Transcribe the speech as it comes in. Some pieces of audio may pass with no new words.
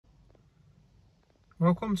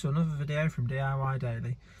Welcome to another video from DIY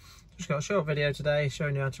Daily. Just got a short video today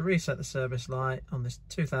showing you how to reset the service light on this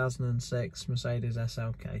 2006 Mercedes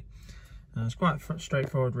SLK. It's quite a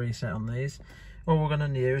straightforward reset on these. All we're going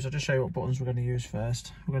to use, I'll just show you what buttons we're going to use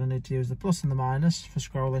first. We're going to need to use the plus and the minus for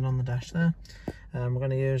scrolling on the dash there. We're going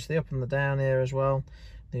to use the up and the down here as well.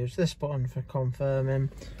 Use this button for confirming,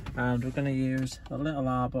 and we're going to use the little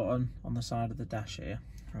R button on the side of the dash here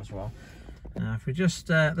as well. Now if we just,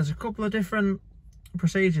 there's a couple of different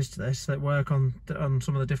procedures to this that work on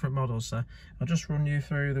some of the different models, so I'll just run you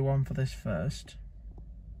through the one for this first.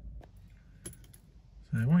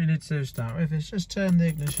 So what you need to start with is just turn the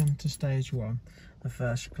ignition to stage 1, the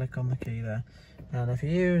first click on the key there, and if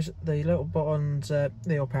you use the little buttons,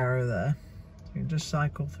 the up arrow there, you can just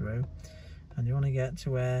cycle through and you want to get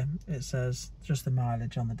to where it says just the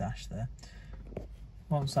mileage on the dash there.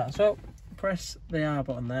 Once that's up, press the R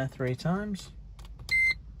button there 3 times.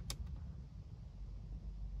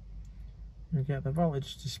 You get the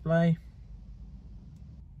voltage display,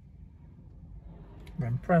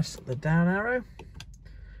 then press the down arrow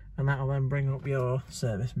and that will then bring up your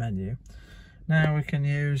service menu. Now we can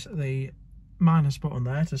use the minus button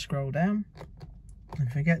there to scroll down, and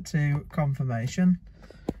if we get to confirmation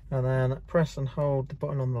and then press and hold the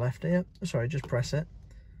button on the left here, sorry, just press it,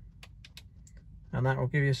 and that will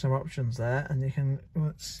give you some options there, and you can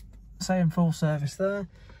say in full service there,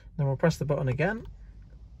 then we'll press the button again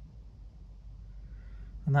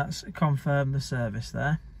and that's confirm the service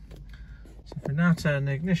there. So if we now turn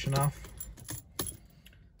the ignition off,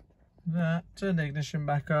 turn the ignition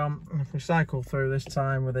back on, and if we cycle through this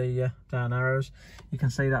time with the down arrows, you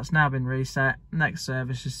can see that's now been reset. Next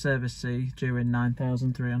service is service C, due in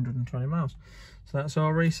 9,320 miles. So that's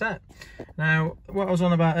all reset. Now what I was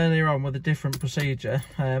on about earlier on with a different procedure,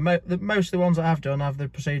 most of the ones that I've done have the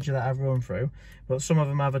procedure that I've run through, but some of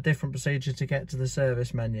them have a different procedure to get to the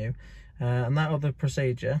service menu, and that other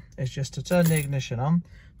procedure is just to turn the ignition on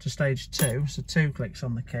to stage 2, so 2 clicks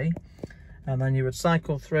on the key, and then you would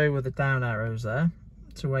cycle through with the down arrows there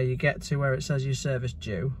to where you get to where it says your service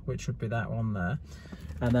due, which would be that one there,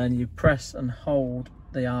 and then you press and hold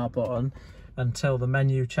the R button until the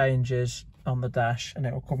menu changes on the dash, and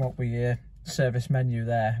it will come up with your service menu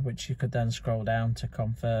there, which you could then scroll down to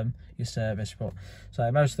confirm your service. But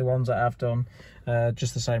so most of the ones that I've done,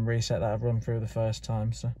 just the same reset that I've run through the first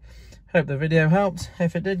time. So hope the video helped.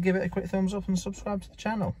 If it did, give it a quick thumbs up and subscribe to the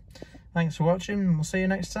channel. Thanks for watching, and we'll see you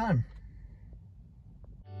next time.